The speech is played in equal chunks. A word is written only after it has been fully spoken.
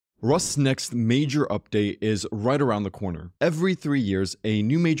Rust's next major update is right around the corner. Every 3 years, a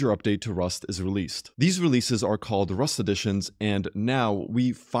new major update to Rust is released. These releases are called Rust Editions, and now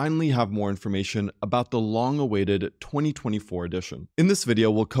we finally have more information about the long-awaited 2024 edition. In this video,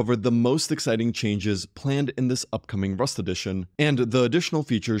 we'll cover the most exciting changes planned in this upcoming Rust Edition, and the additional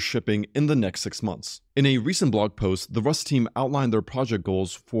features shipping in the next 6 months. In a recent blog post, the Rust team outlined their project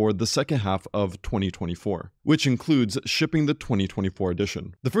goals for the second half of 2024, which includes shipping the 2024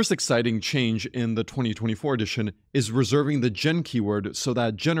 edition. The first exciting change in the 2024 edition is reserving the gen keyword so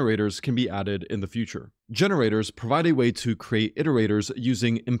that generators can be added in the future. Generators provide a way to create iterators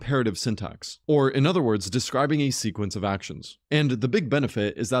using imperative syntax, or in other words, describing a sequence of actions. And the big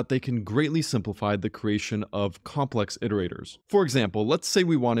benefit is that they can greatly simplify the creation of complex iterators. For example, let's say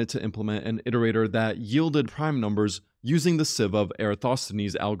we wanted to implement an iterator that yielded prime numbers using the sieve of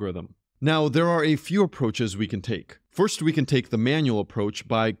Eratosthenes' algorithm. Now, there are a few approaches we can take. First, we can take the manual approach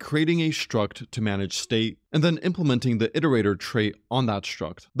by creating a struct to manage state, and then implementing the iterator trait on that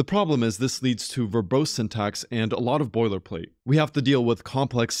struct. The problem is this leads to verbose syntax and a lot of boilerplate. We have to deal with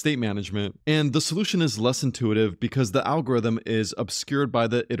complex state management, and the solution is less intuitive because the algorithm is obscured by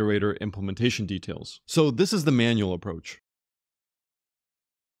the iterator implementation details. So this is the manual approach.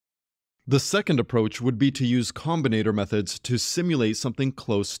 The second approach would be to use combinator methods to simulate something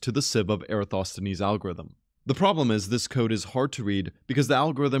close to the sieve of Eratosthenes' algorithm. The problem is this code is hard to read because the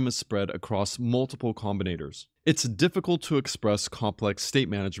algorithm is spread across multiple combinators. It's difficult to express complex state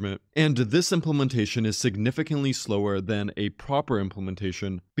management, and this implementation is significantly slower than a proper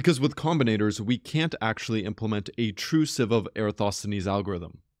implementation because with combinators we can't actually implement a true sieve of Eratosthenes'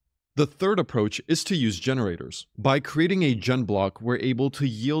 algorithm. The third approach is to use generators. By creating a gen block, we're able to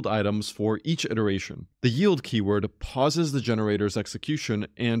yield items for each iteration. The yield keyword pauses the generator's execution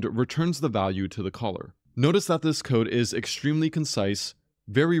and returns the value to the caller. Notice that this code is extremely concise,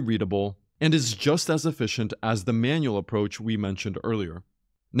 very readable, and is just as efficient as the manual approach we mentioned earlier.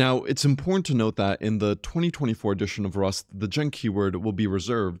 Now, it's important to note that in the 2024 edition of Rust, the gen keyword will be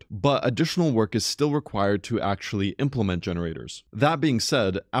reserved, but additional work is still required to actually implement generators. That being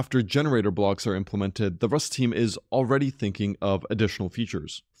said, after generator blocks are implemented, the Rust team is already thinking of additional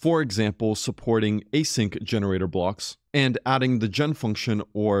features. For example, supporting async generator blocks, and adding the gen function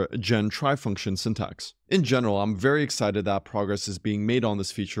or gen try function syntax. In general, I'm very excited that progress is being made on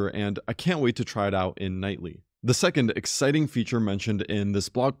this feature, and I can't wait to try it out in Nightly. The second exciting feature mentioned in this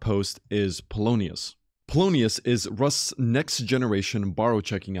blog post is Polonius. Polonius is Rust's next generation borrow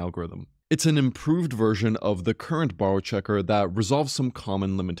checking algorithm. It's an improved version of the current borrow checker that resolves some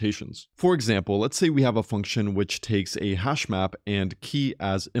common limitations. For example, let's say we have a function which takes a hash map and key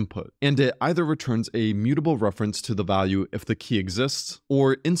as input, and it either returns a mutable reference to the value if the key exists,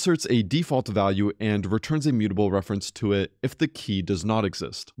 or inserts a default value and returns a mutable reference to it if the key does not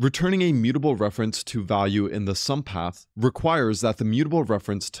exist. Returning a mutable reference to value in the sum path requires that the mutable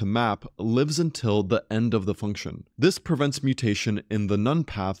reference to map lives until the end of the function. This prevents mutation in the none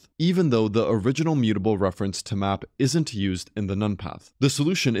path, even though the original mutable reference to map isn't used in the none path. The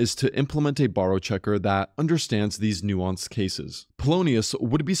solution is to implement a borrow checker that understands these nuanced cases. Polonius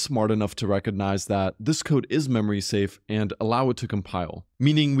would be smart enough to recognize that this code is memory safe and allow it to compile,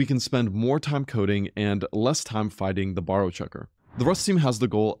 meaning we can spend more time coding and less time fighting the borrow checker. The Rust team has the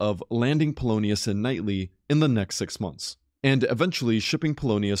goal of landing Polonius in Nightly in the next 6 months, and eventually shipping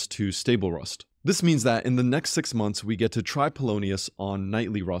Polonius to stable Rust. This means that in the next 6 months, we get to try Polonius on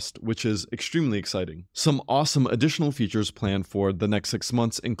Nightly Rust, which is extremely exciting. Some awesome additional features planned for the next 6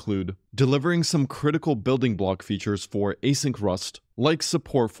 months include delivering some critical building block features for async Rust, like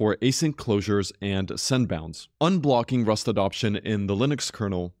support for async closures and send bounds, unblocking Rust adoption in the Linux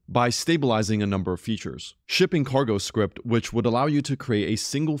kernel by stabilizing a number of features, shipping cargo script, which would allow you to create a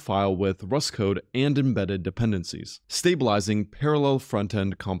single file with Rust code and embedded dependencies, stabilizing parallel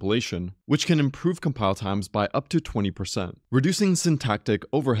front-end compilation, which can improve compile times by up to 20%, reducing syntactic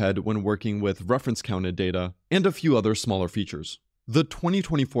overhead when working with reference-counted data, and a few other smaller features. The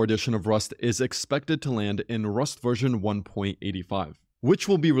 2024 edition of Rust is expected to land in Rust version 1.85, which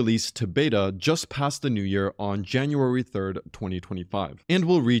will be released to beta just past the new year on January 3rd, 2025, and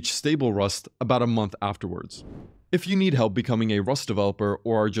will reach stable Rust about a month afterwards. If you need help becoming a Rust developer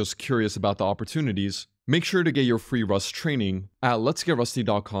or are just curious about the opportunities, make sure to get your free Rust training at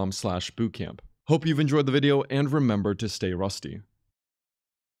letsgetrusty.com/bootcamp. Hope you've enjoyed the video and remember to stay rusty.